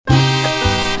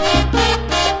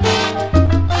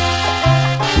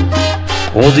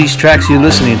All these tracks you're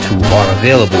listening to are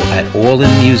available at All In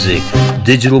Music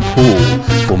Digital Pool.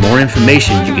 For more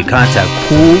information, you can contact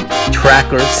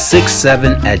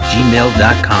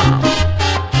pooltracker67@gmail.com.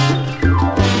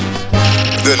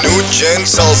 The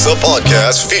NewGenSalsa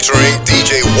podcast featuring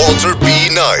DJ Walter B.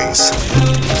 Nice.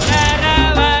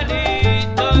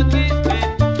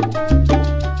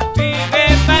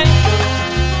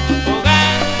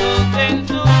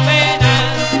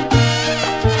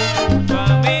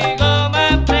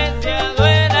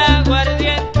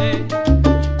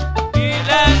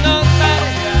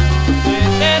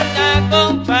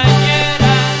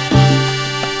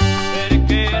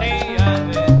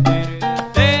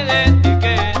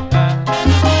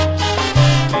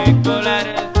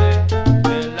 Colarse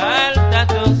en la alta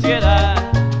sociedad.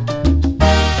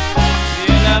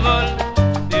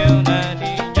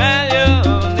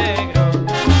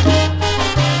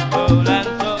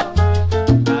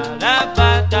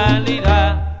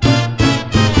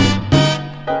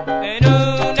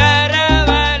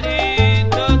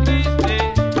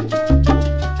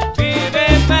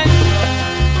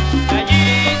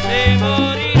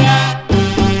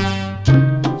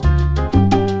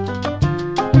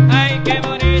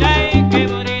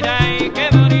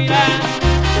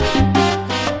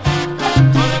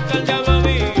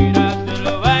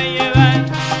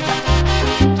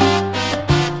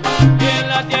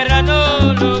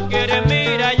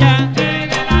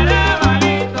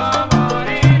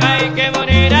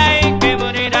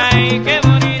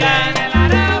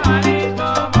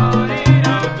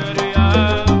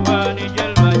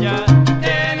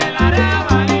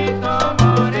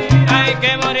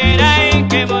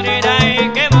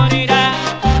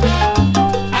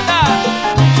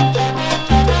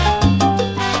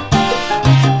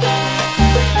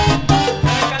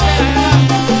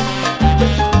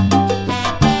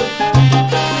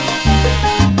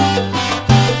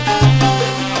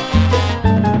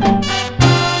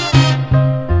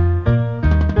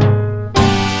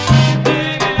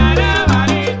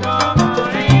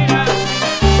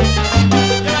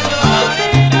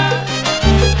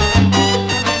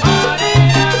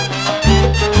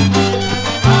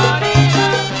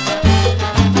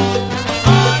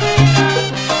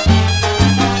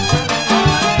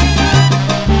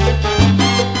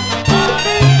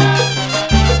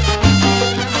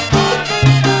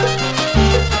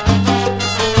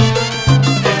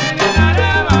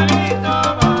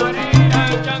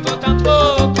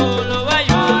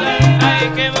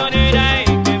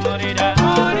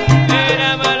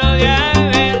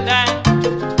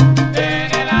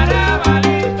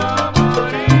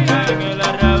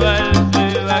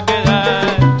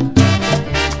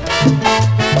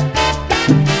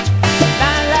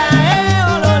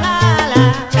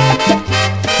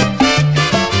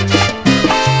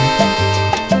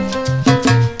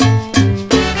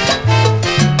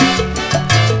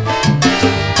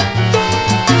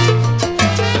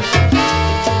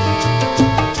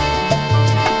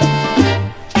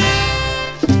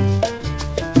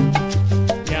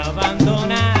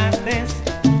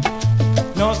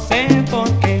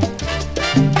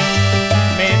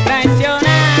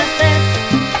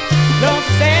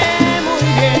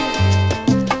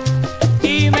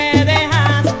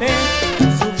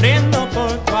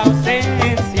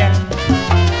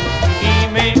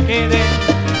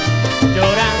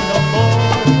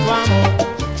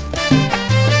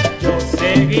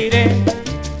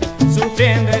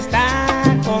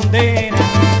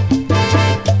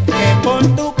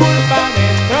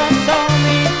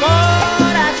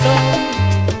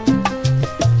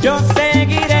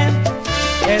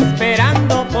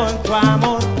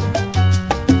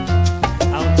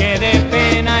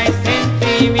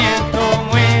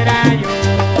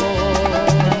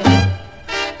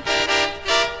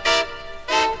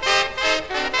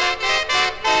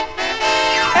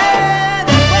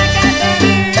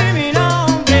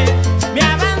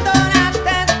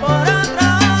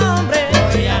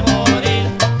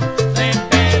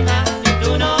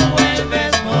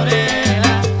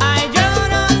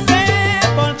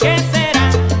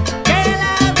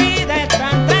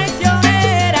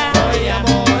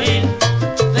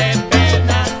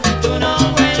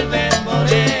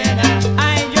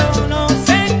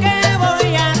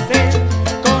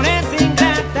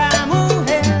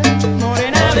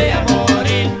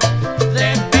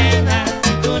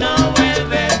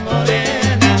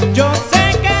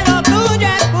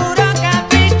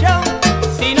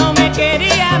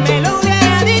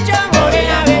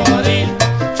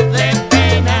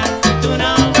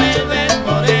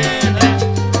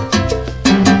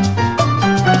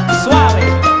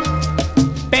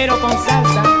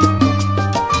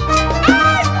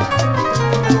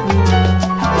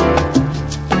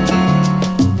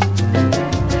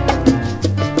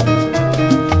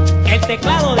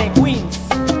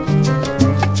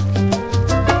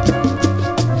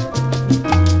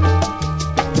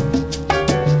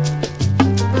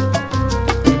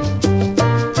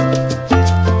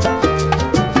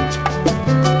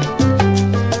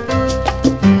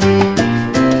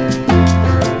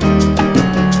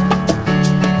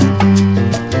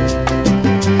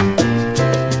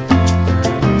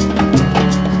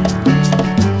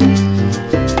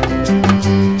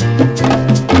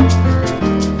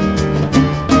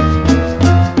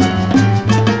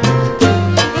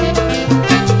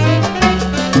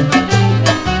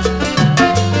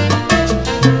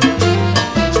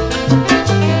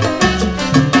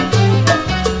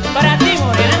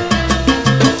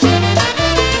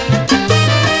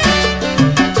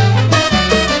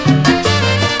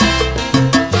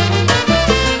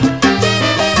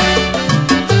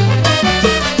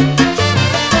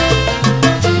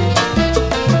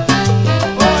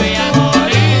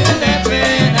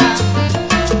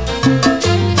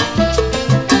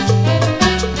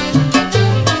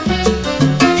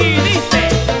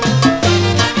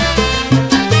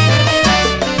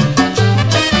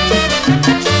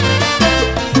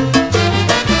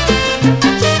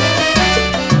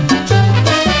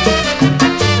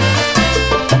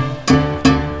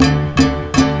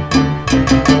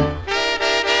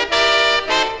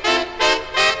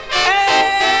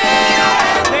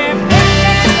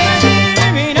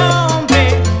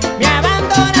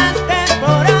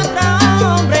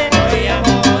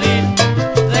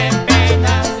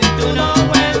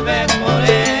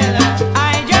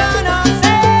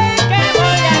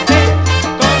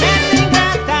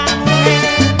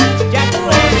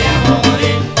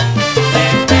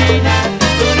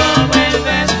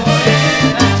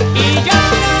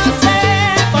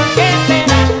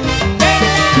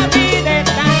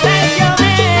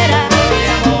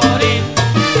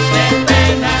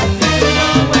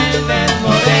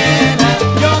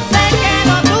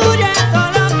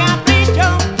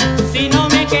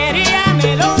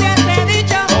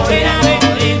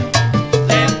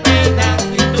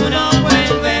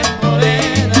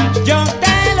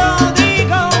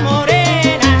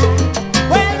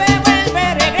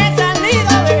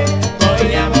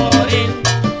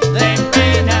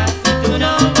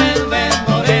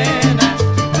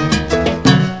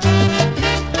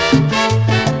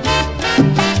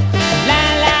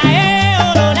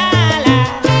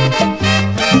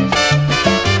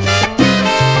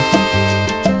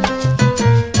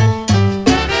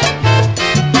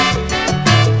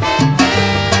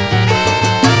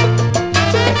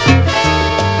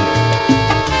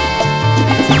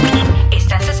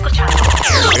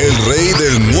 rey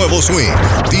del nuevo swing,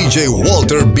 DJ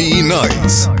Walter B.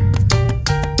 Nice.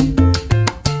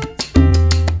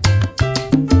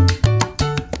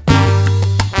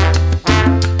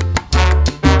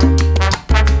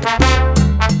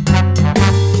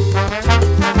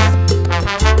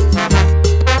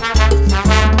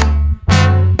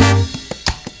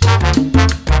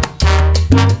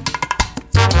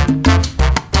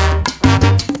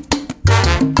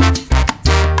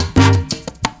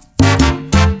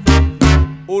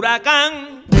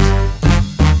 Huracán,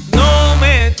 no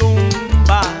me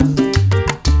tumbas,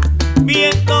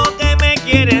 viento que me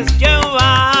quieres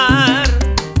llevar,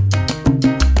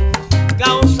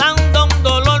 causando un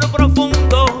dolor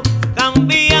profundo,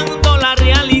 cambiando la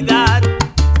realidad,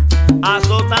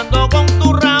 azotando con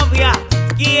tu rabia,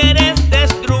 quieres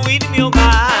destruir mi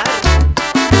hogar.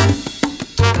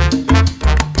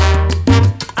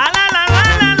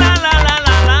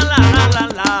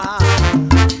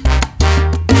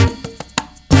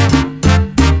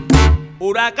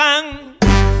 Huracán,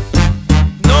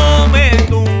 no me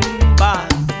tumbas,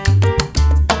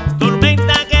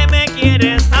 tormenta que me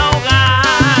quieres ahogar,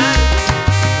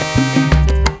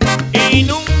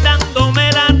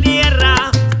 inundándome la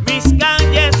tierra, mis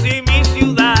calles y mi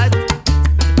ciudad,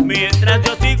 mientras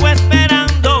yo sigo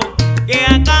esperando que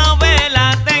acabe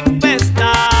la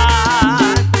tempestad.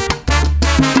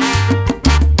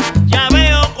 Ya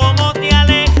veo cómo te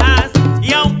alejas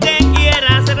y aunque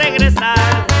quieras regresar,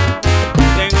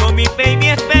 mi fe y mi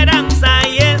esperanza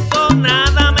y eso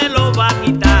nada me lo va a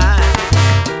quitar.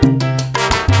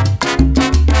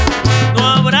 No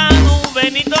habrá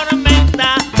nube ni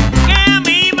tormenta que a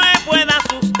mí me pueda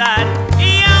asustar,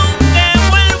 y aunque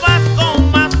vuelvas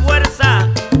con más fuerza,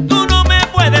 tú no me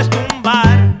puedes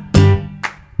tumbar.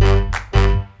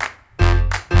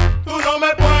 Tú no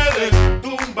me puedes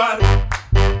tumbar.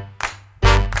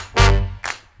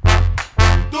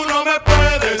 Tú no me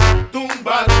puedes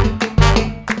tumbar.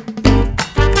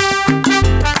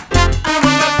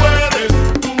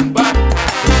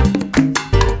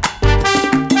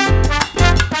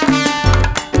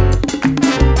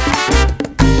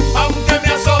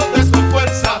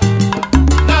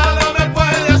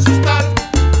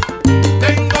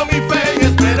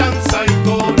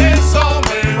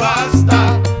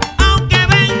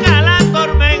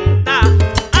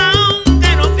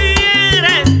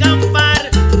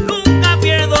 Nunca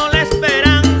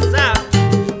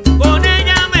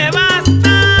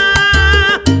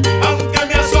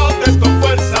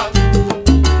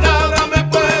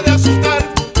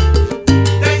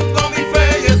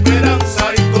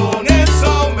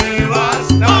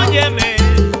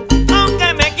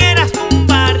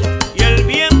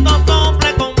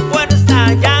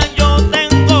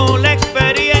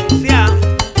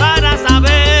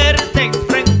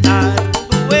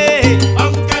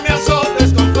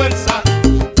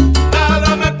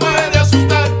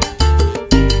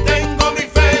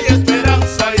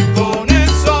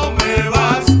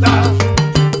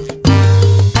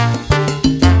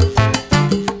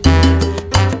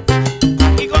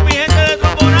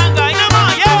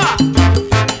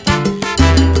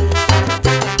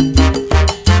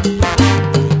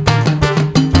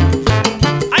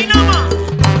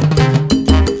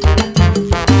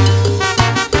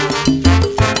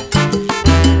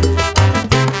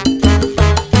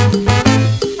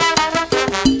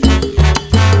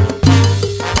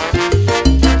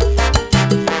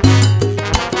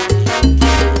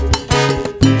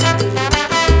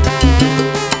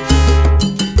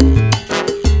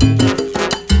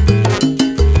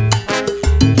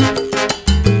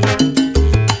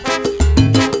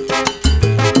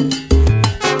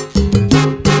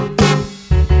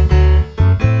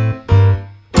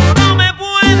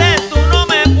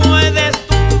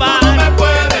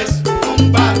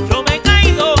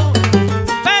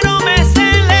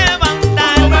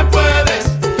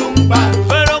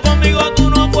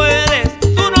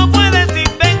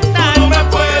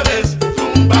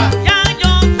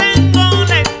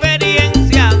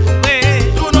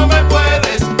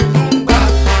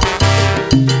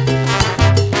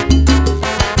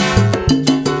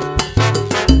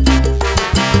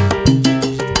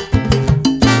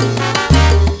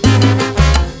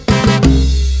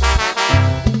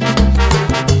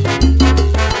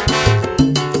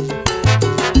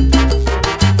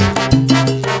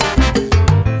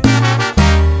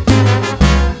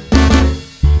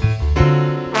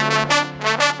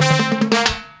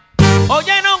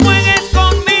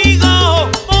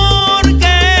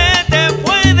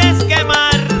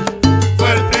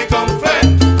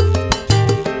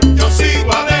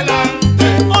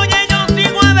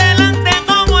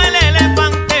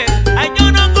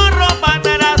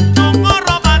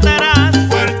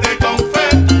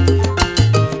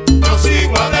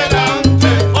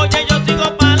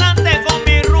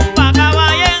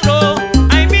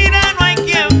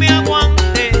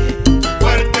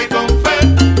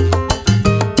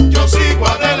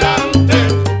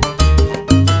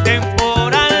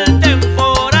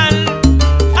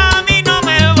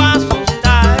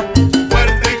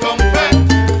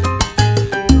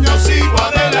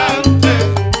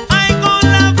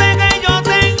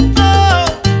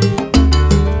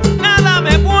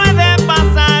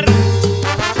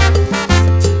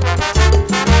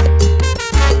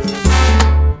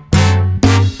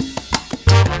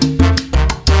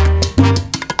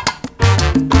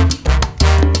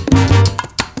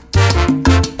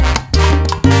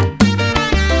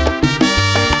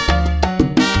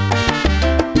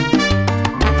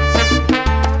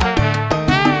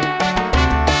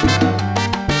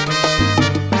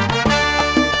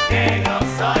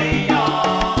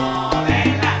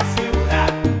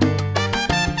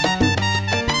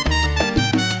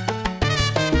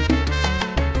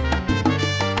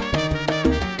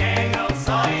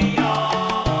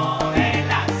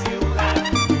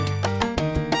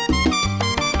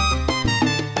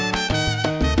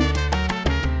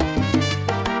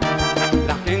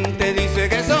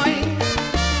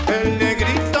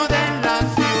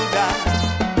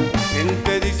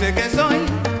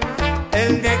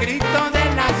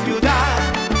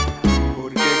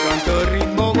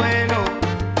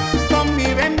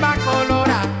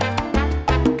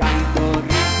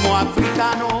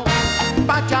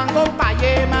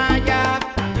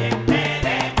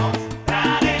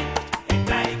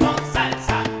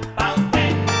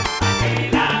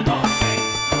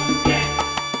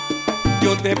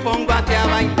te pongo a ti a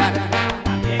bailar.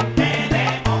 También te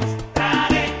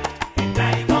demostraré que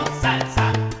traigo salsa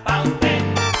pa' usted,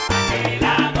 pa' que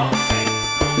la goce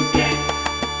muy bien.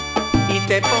 Y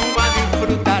te pongo a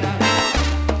disfrutar.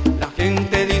 La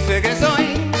gente dice que soy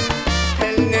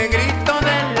el negrito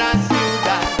de la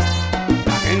ciudad.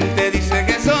 La gente dice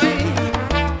que soy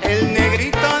el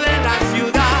negrito de la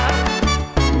ciudad,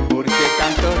 porque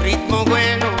canto ritmo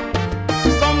bueno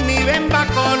con mi bemba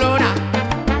colora.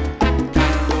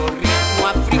 Canto ritmo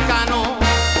africano,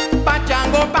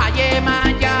 pachango,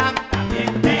 payemaya.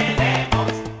 También te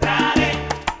demostraré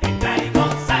que traigo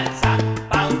salsa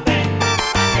pa' usted,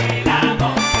 pa' que la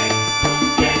goce muy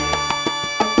bien.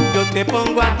 Yo te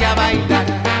pongo a ti a bailar.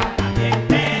 También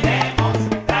te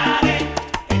demostraré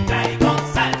que traigo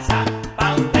salsa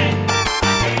pa' usted,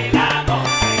 pa' que la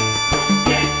goce muy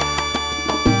bien.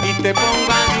 Y te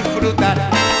pongo a disfrutar.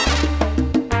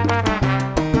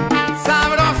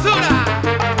 ¡Sabrosura!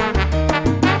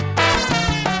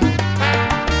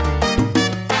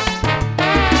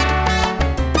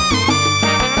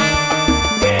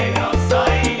 Negro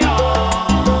soy yo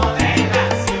de la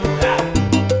ciudad.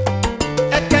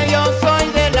 Es que yo soy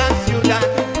de la ciudad.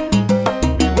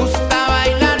 Me gusta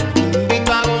bailar, te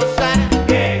invito a gozar.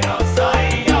 Negro soy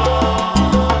yo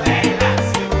de la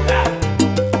ciudad.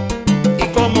 Y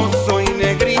como soy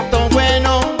negrito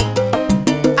bueno,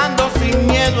 ando sin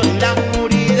miedo en la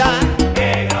oscuridad.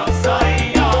 Negro soy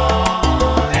yo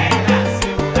de la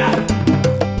ciudad.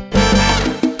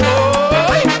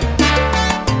 ¡Uy!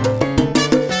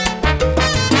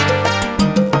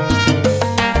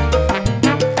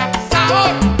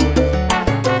 ¡Sabor!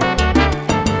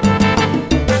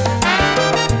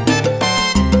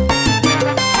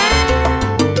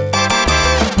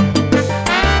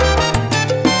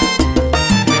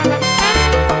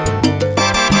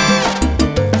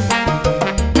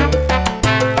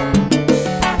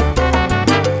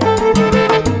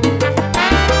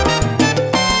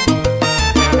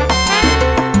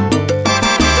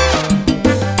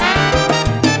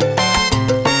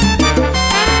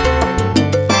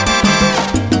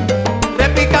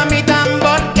 Repica mi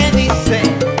tambor que dice,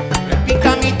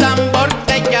 repica mi tambor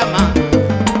que llama.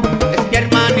 Es mi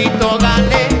hermanito,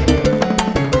 dale,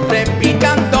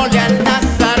 repicándole al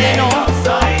nazareno. Negro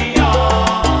soy yo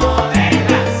de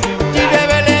la ciudad. Y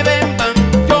bebele bem bam,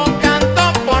 yo canto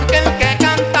porque el que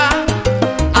canta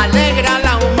alegra a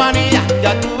la humanidad.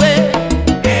 Ya tú ves.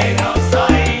 Negro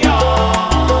soy yo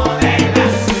de la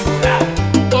ciudad.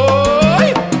 ¡Uy!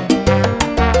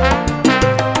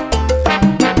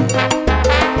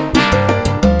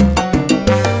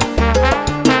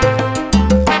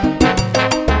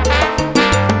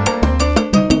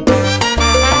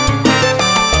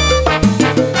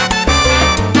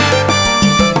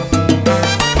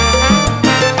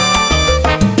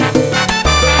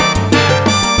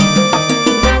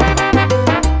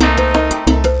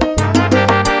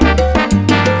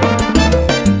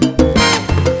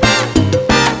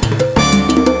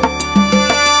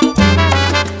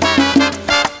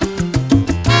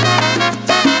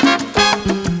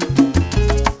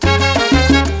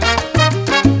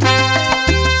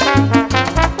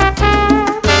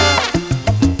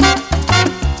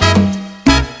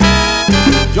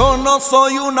 Yo no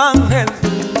soy un ángel,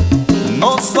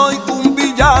 no soy un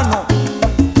villano,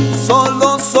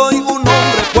 solo soy un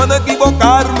hombre, puedo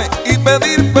equivocarme y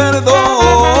pedir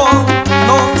perdón.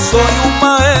 No soy un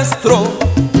maestro,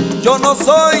 yo no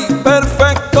soy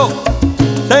perfecto,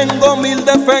 tengo 1000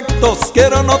 defectos,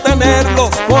 quiero no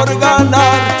tenerlos por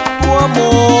ganar tu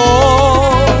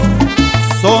amor.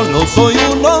 Solo soy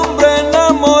un hombre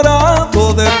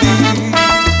enamorado de ti,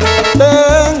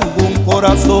 tengo un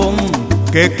corazón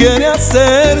que quiere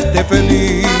hacerte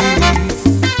feliz.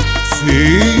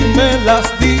 Si me las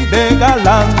di de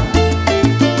galán,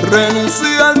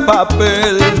 renuncié al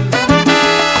papel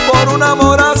por un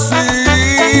amor así.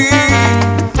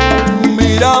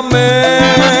 Mírame,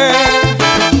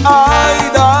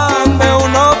 ay, dame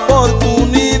una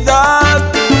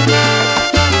oportunidad.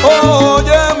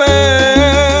 Óyeme,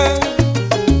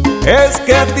 es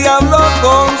que te hablo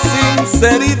con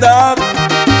sinceridad.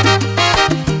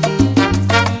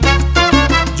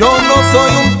 Yo no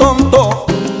soy un tonto,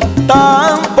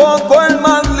 tampoco el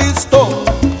más listo.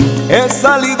 He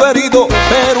salido herido,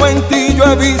 pero en ti yo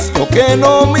he visto que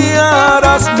no me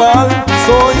harás mal.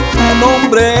 Soy un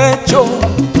hombre hecho,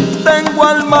 tengo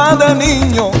alma de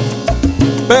niño.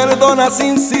 Perdona si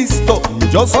insisto,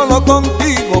 yo solo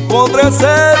contigo podré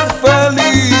ser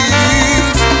feliz.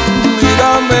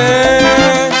 Mírame,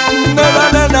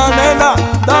 nena, nena, nena,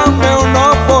 dame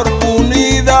una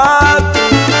oportunidad.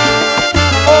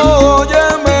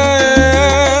 Óyeme,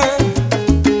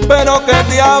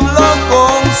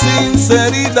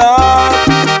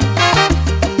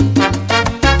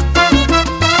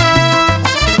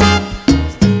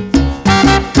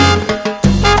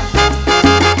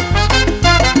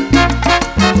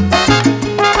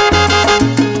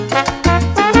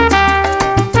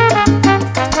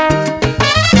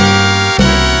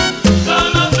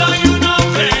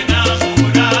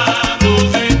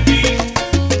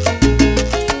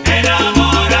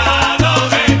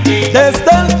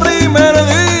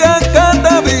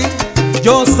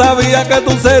 creía que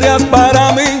tú serías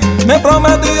para mí. Me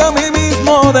prometí a mí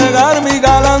mismo dejar mi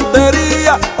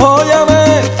galantería.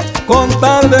 Óyeme, con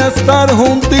tal de estar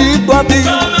juntito a ti.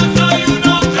 Solo soy un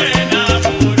hombre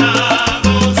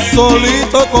enamorado de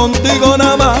Solito contigo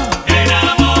nada más.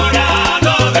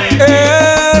 enamorado de ti.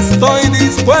 Estoy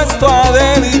dispuesto a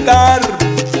dedicar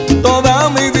toda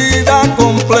mi vida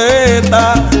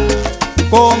completa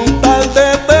con tal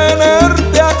de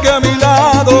tenerte aquí a mi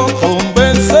lado,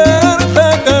 convencerte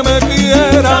que me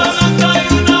quieras. Solo soy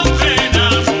un hombre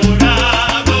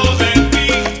enamorado de ti.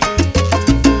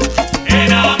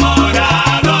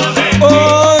 Enamorado de ti.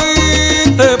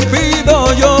 Hoy te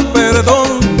pido yo perdón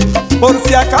por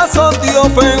si acaso te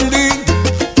ofendí.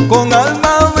 Con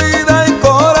alma, vida y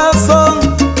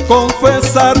corazón,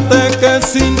 confesarte que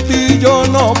sin ti yo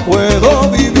no puedo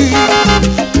vivir.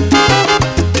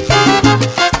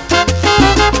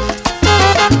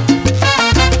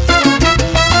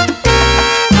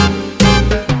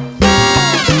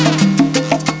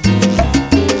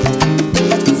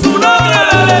 Su nombre a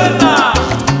la alerta.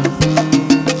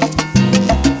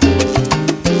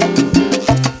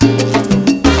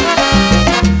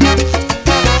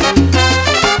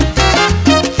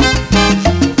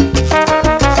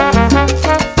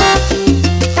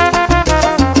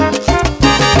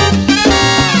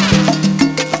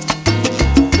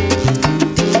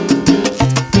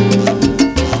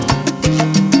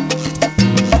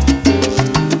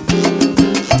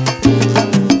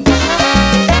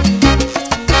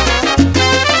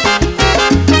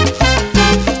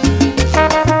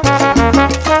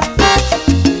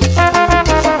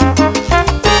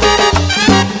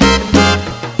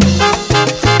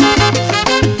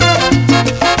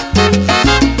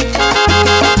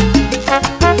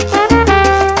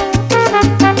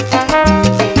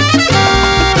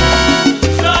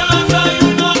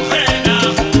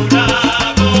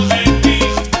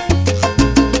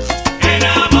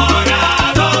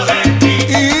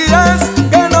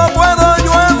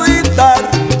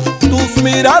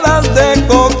 Miradas de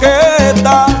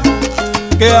coqueta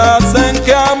que hacen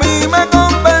que a mí me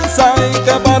compensa y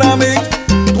que para mí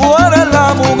tú eres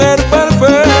la mujer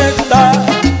perfecta.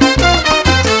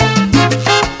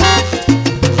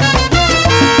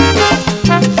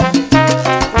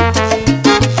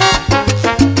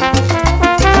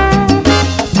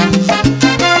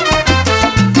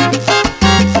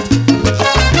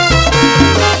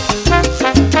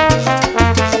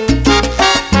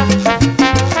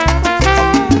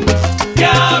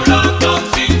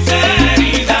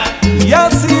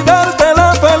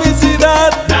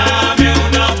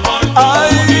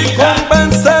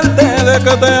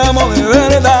 Que te amo de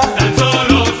verdad. Tan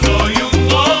solo soy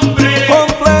un hombre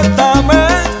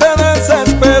completamente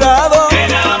desesperado,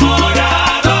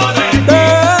 enamorado de ti.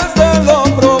 desde lo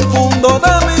profundo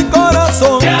de mi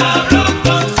corazón. Te hablo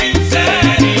con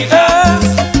sinceridad.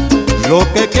 Es lo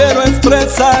que quiero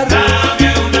expresar.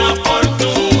 Dame una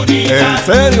oportunidad. En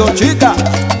serio, chica,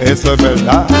 eso es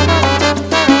verdad.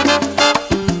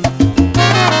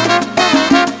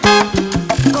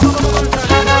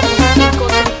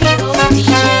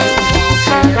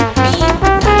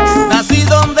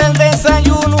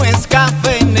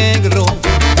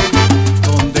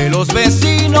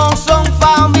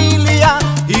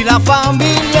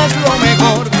 Familia es lo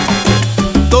mejor,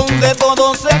 donde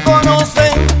todos se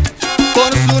conocen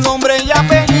por su nombre y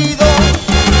apellido.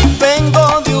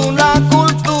 Vengo de una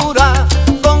cultura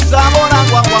con sabor a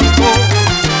guaguancó,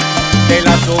 de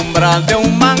la sombra de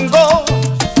un mango,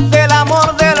 del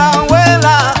amor de la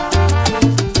abuela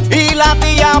y la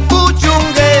tía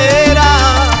puchunguera.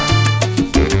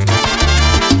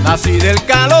 Nací del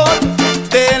calor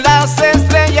de las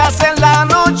estrellas en la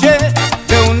noche,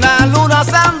 de una luna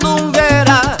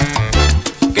sandunguera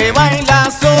que baila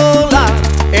sola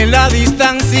en la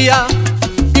distancia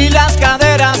y las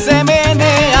caderas se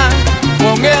menean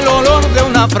con el olor de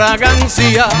una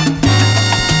fragancia.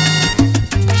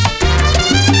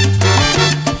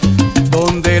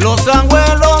 Donde los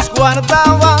abuelos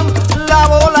guardaban la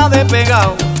bola de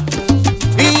pegao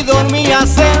y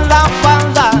dormías en la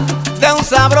falda de un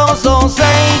sabroso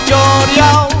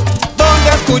seichoreao. Donde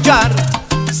escuchar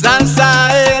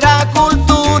salsa era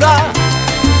cultura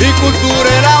y cultura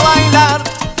era bailar,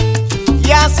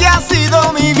 y así ha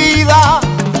sido mi vida.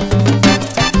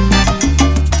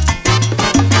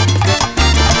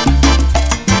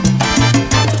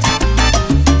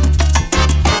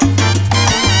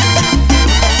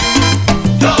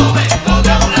 Yo vengo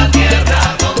de una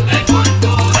tierra donde hay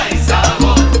cultura y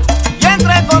sabor. Y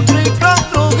entre country,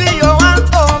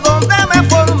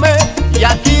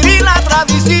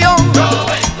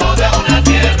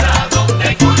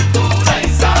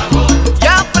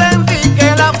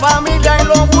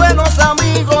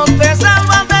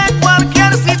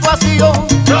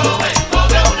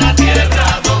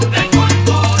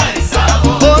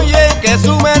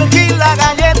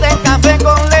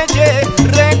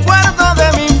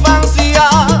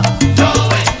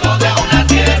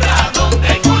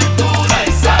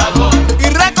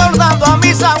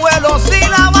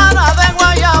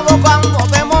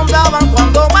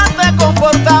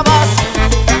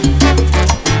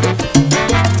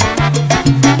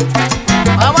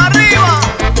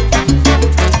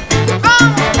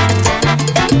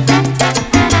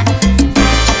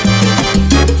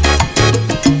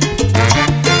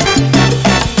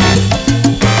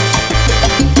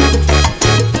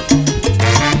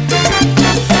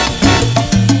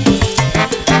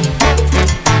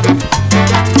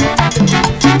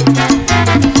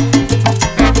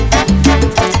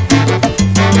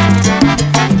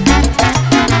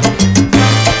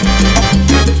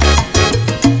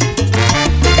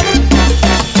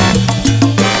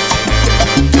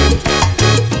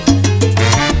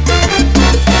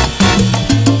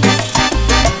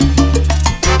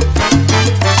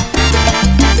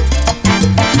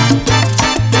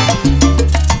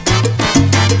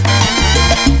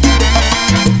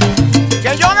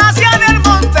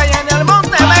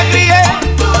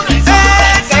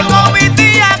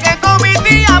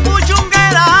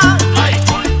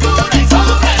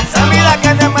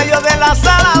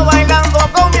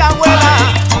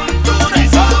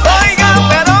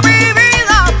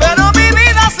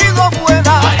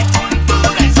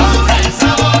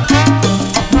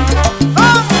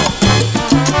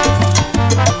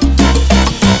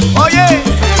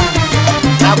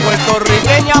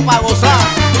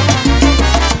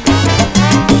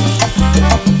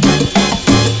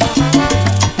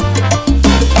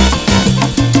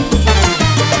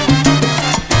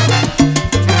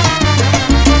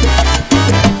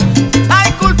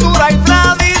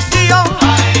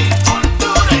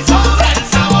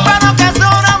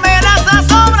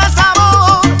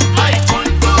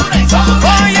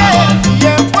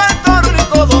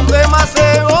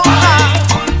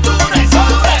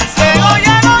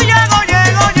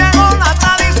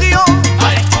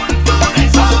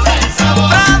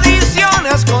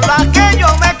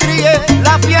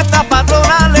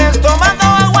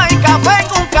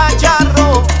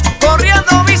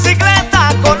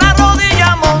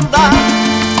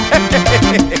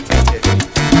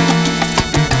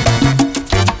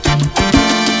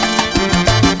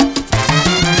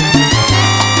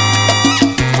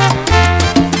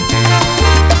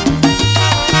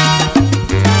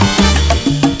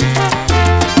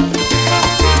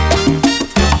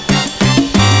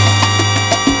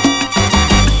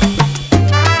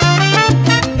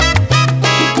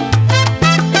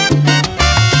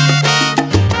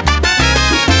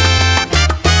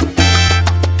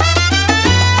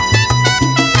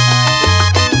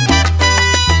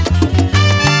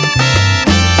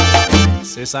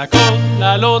 sacó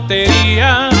la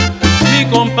lotería, mi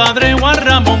compadre Juan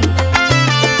Ramón.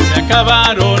 Se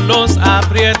acabaron los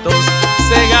aprietos,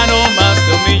 se ganó más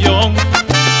de 1 millón.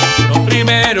 Lo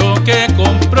primero que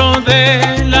compró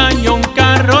del año un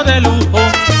carro de lujo,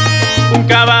 un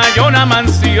caballo, una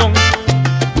mansión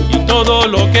y todo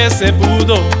lo que se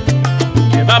pudo.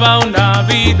 Llevaba una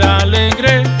vida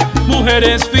alegre,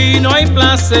 mujeres, vino y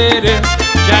placeres.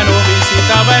 Ya no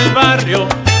visitaba el barrio,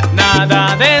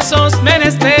 nada de esos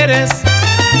menesteres.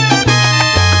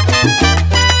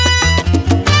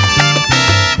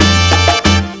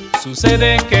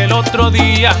 Sucede que el otro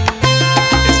día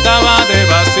estaba de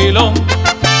vacilón.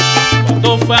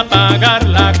 Cuando fue a pagar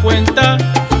la cuenta,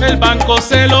 el banco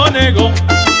se lo negó.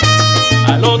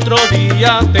 Al otro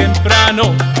día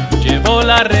temprano llevó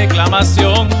la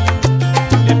reclamación.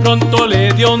 De pronto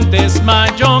le dio un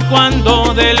desmayo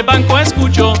cuando del banco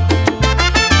escuchó: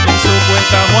 en su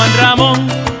cuenta Juan Ramón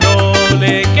no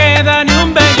le queda ni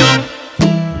un vellón.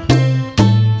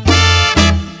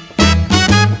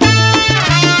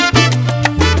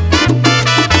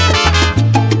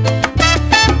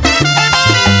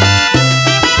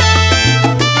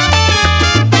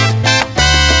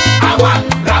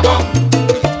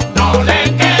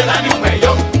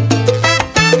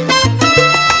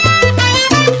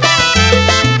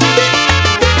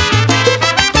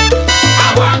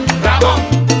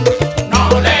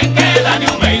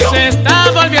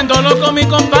 Mi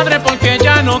compadre, porque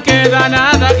ya no queda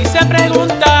nada y se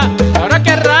pregunta: ¿ahora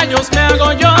qué rayos me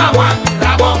hago yo? A Juan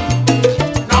Ramón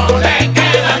no le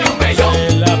queda ni un vellón.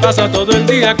 Se la pasa todo el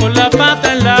día con la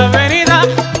pata en la avenida,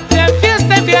 de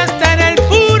fiesta en fiesta en el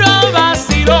puro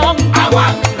vacilón. A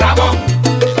Juan Ramón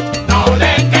no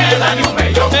le queda ni un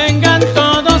vellón. Vengan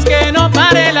todos que no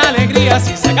pare la alegría.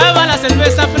 Si se acaba la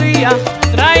cerveza fría,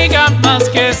 traigan más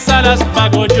que esa las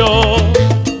pago yo.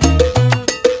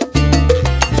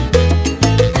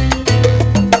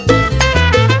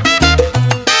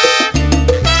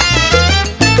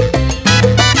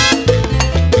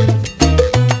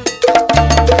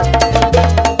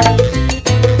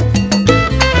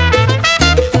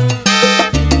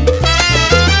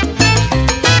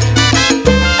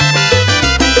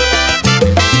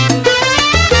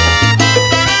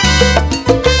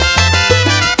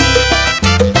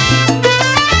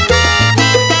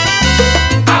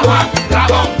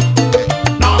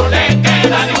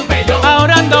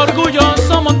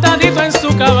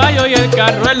 Y el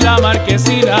carro en la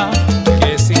marquesina,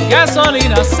 que sin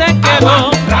gasolina se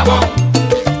quedó. Ramón,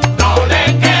 no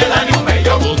le queda ni un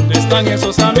vellón. ¿Dónde están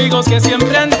esos amigos que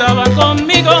siempre andaban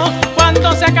conmigo?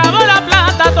 Cuando se acabó la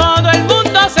plata todo el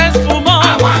mundo se esfumó.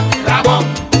 A Juan Ramón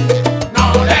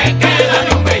no le queda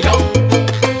ni un vellón.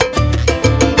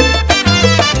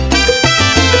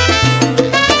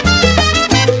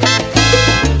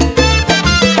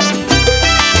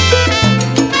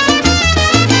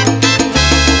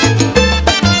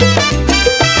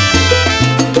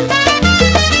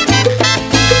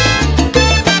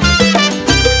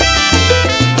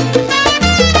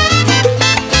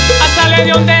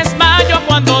 Un desmayo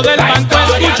cuando del banco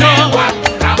escuchó: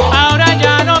 ahora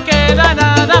ya no queda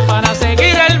nada para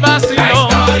seguir el vacilón.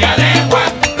 La historia de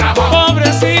Juan Ramón.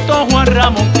 Pobrecito Juan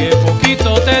Ramón, que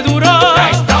poquito te duró.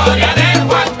 La historia de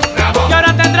Juan Ramón. Y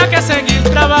ahora tendrá que seguir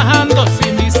trabajando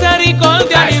sin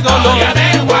misericordia ni dolor. La historia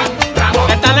de Juan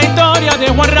Ramón. Esta es la historia de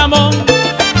Juan Ramón.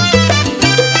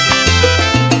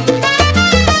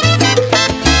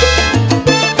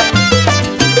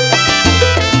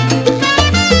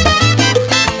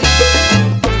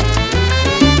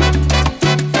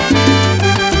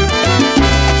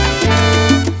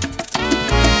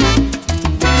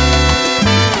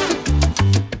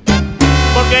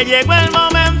 Llegó el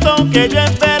momento que yo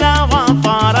esperaba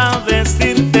para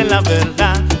decirte la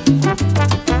verdad.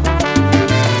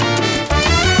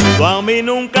 Tú a mí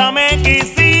nunca me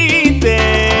quisiste.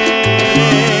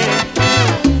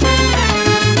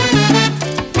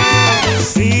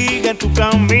 Sigue tu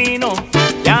camino,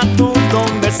 ya tú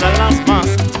donde salas más.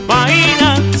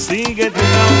 Vaina, sigue tu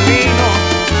camino,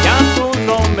 ya tú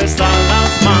donde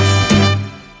salas más.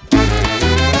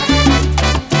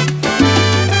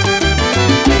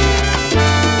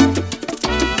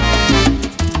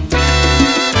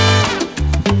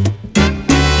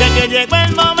 Llegó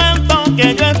el momento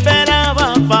que yo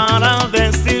esperaba para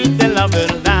decirte la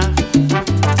verdad.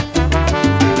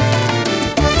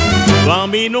 Tú a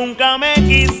mí nunca me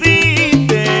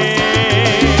quisiste.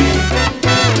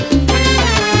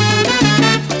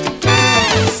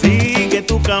 Sigue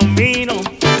tu camino,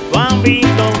 tú a mí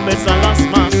no me salas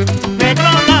más.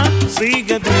 Negrona,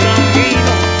 sigue tu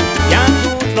camino, ya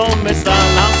tú no me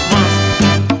salas más.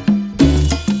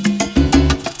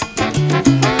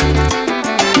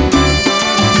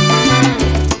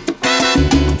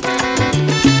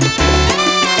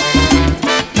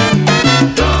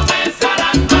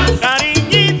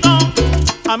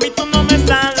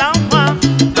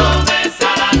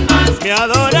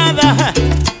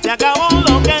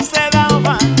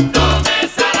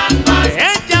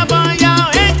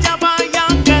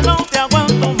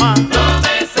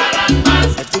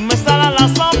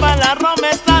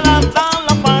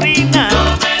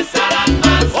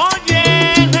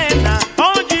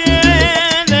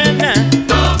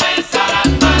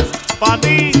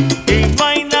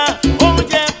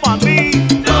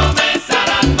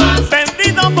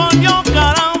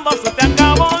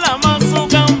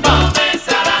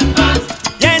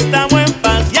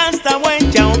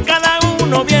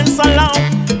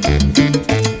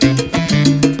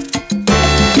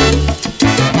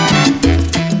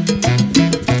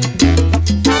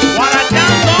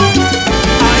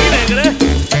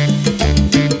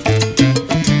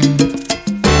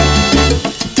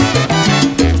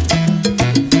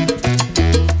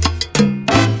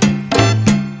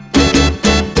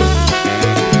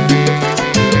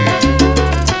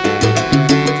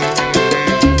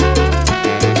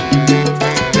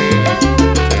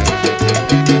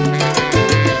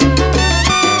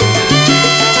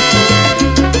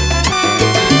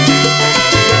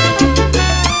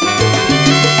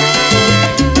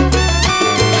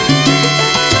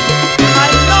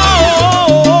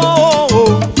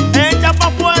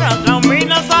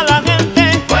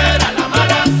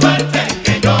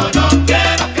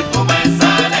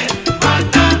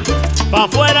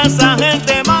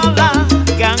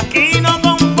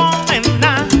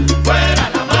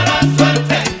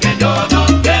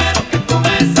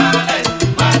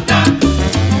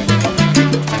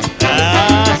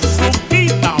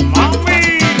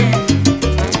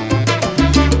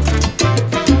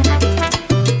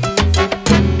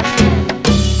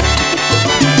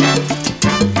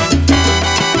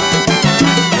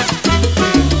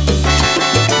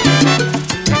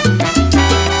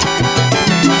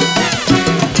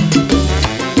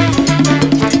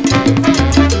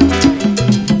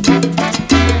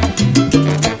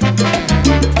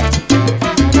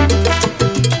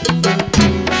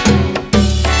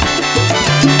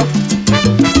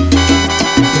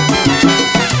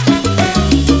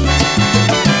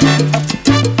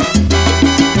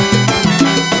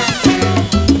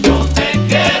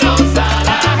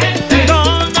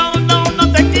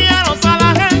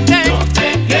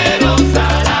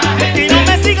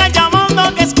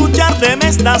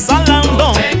 estás hablando.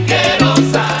 No te quiero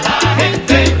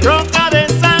salagente. Roca de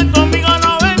sal, conmigo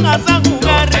no vengas a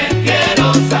jugar. No te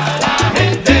quiero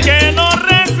salagente. Que no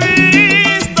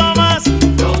resisto más.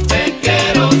 No te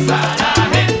quiero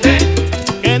salagente.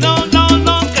 Que no,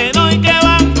 que no y que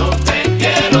va. No te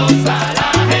quiero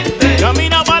salagente.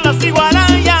 Camina para la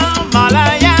Cigualaya,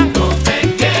 Malaya. No te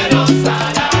quiero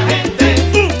salagente.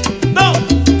 1, 2,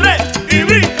 3 y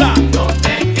brinca. No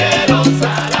te quiero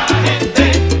salagente.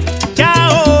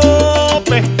 Chao,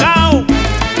 pescado.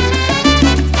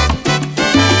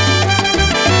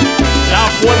 La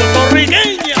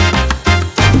puertorriqueña.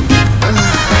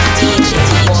 DJ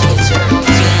Walter, be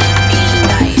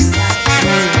nice.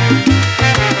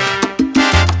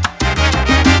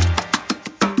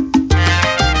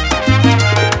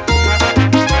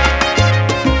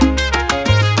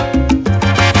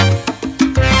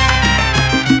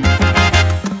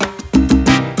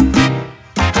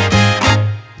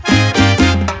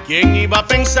 ¿Quién iba a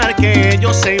pensar que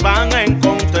ellos se iban a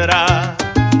encontrar?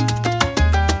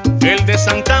 Él de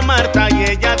Santa Marta y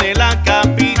ella de la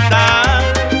capital.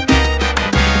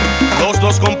 Los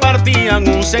dos compartían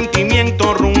un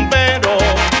sentimiento rumbero,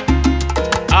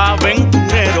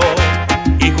 aventurero,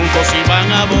 y juntos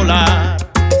iban a volar.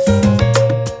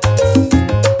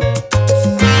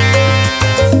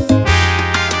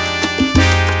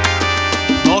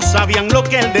 No sabían lo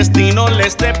que el destino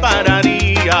les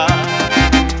depararía.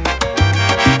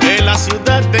 Que la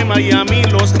ciudad de Miami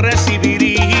los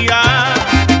recibiría.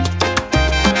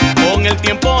 Con el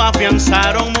tiempo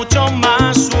afianzaron mucho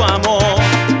más su amor.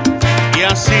 Y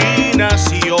así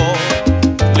nació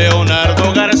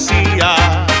Leonardo García.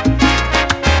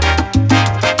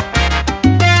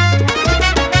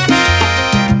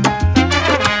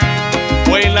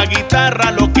 Fue la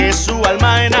guitarra lo que su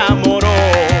alma enamoró.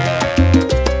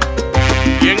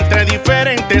 Y entre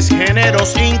diferentes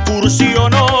géneros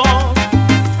incursionó.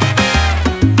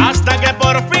 Hasta que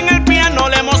por fin el piano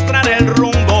le mostrara el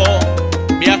rumbo.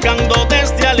 Viajando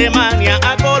desde Alemania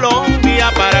a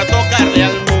Colombia para tocarle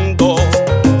al mundo.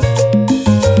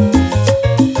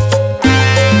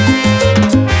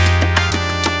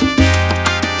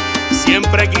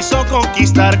 Siempre quiso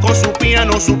conquistar con su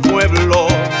piano su pueblo.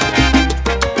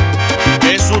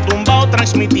 Que su tumbao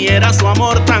transmitiera su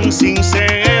amor tan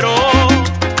sincero.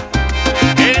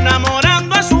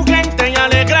 Enamorando a su gente y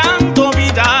alegrando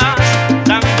vidas.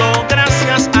 Dando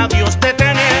gracias a Dios de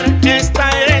tener esta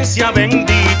herencia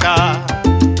bendita.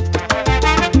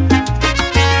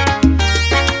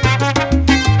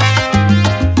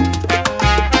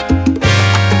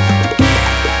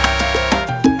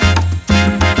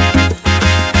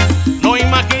 No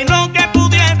imaginó que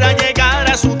pudiera llegar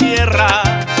a su tierra,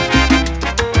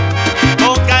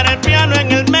 tocar el piano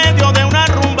en el medio de una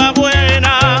rumba buena.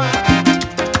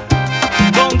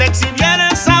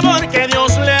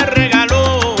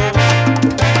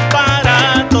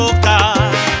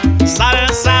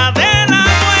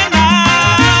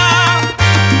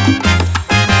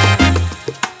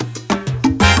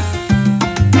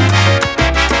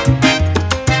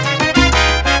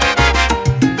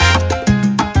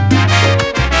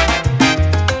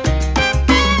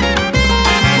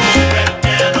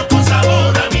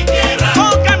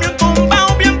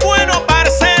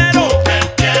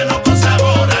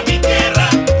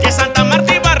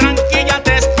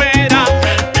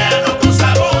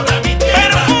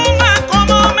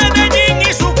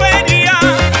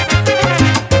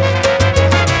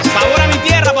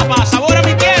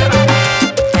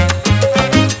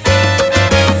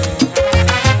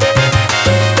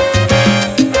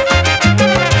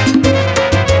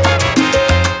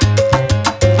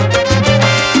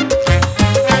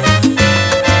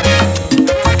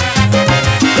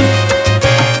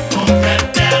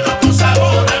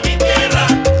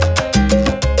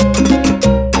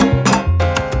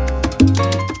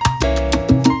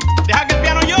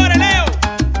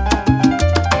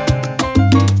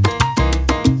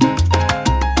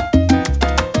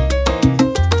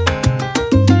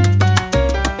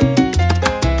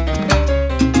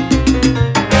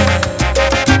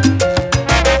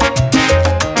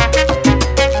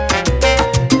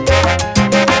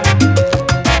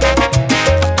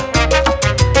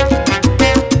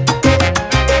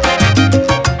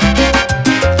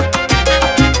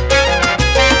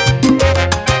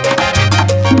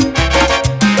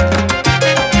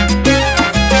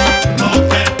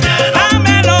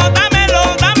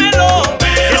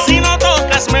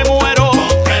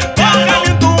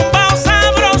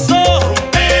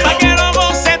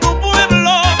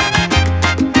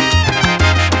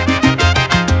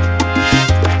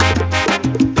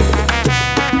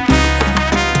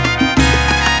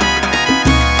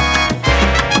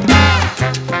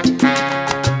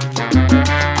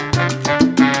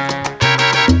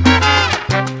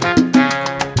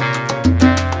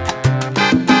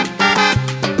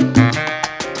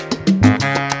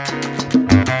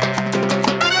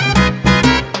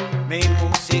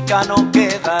 música no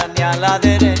queda ni a la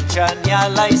derecha ni a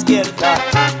la izquierda,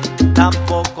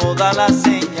 tampoco da la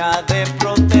seña de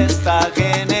protesta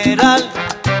general.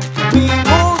 Mi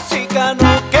música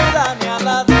no queda ni a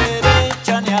la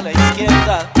derecha ni a la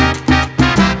izquierda,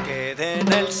 quede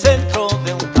en el centro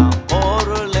de un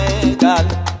tambor legal,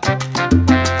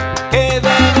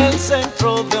 quede en el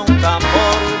centro de un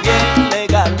tambor bien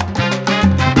legal.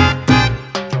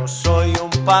 Yo soy un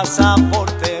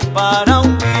pasaporte para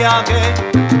un viaje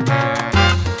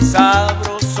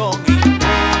sabroso y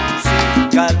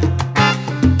musical.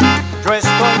 Yo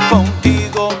estoy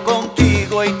contigo,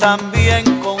 contigo y también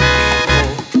contigo,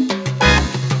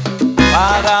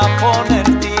 para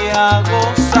ponerte a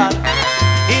gozar.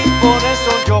 Y por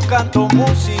eso yo canto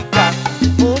música,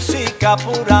 música,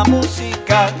 pura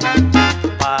música,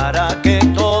 para que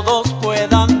todos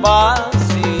puedan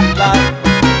vacilar.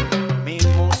 Mi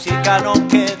música no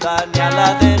queda ni a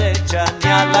la derecha ni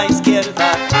a la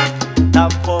izquierda,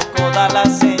 tampoco da la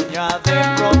seña de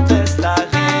protesta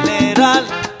general.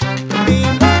 Mi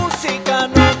música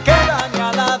no queda ni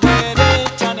a la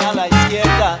derecha ni a la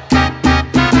izquierda,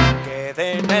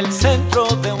 quede en el centro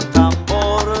de un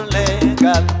tambor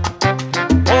legal.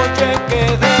 Oye,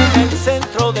 quede en el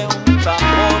centro de un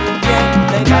tambor bien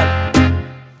legal.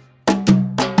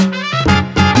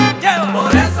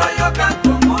 Por eso yo canto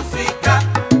música,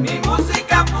 mi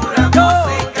música pura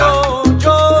música.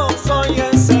 Yo soy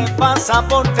ese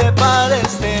pasaporte para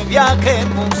este viaje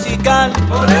musical.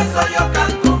 Por eso yo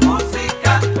canto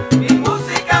música, mi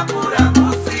música pura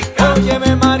música.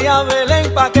 Óyeme María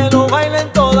Belén, pa' que lo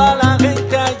bailen toda la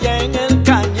gente allá en el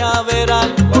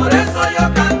cañaveral. Por eso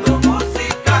yo canto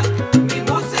música, mi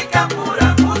música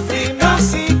pura música. Mi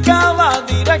música va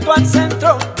directo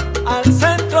al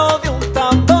centro de un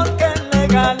tambor que es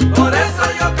legal. Por eso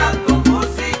yo canto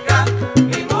música,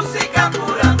 mi música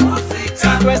pura música. Si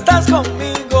tú estás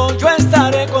conmigo, yo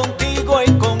estaré contigo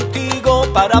y contigo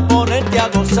para ponerte a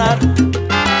gozar.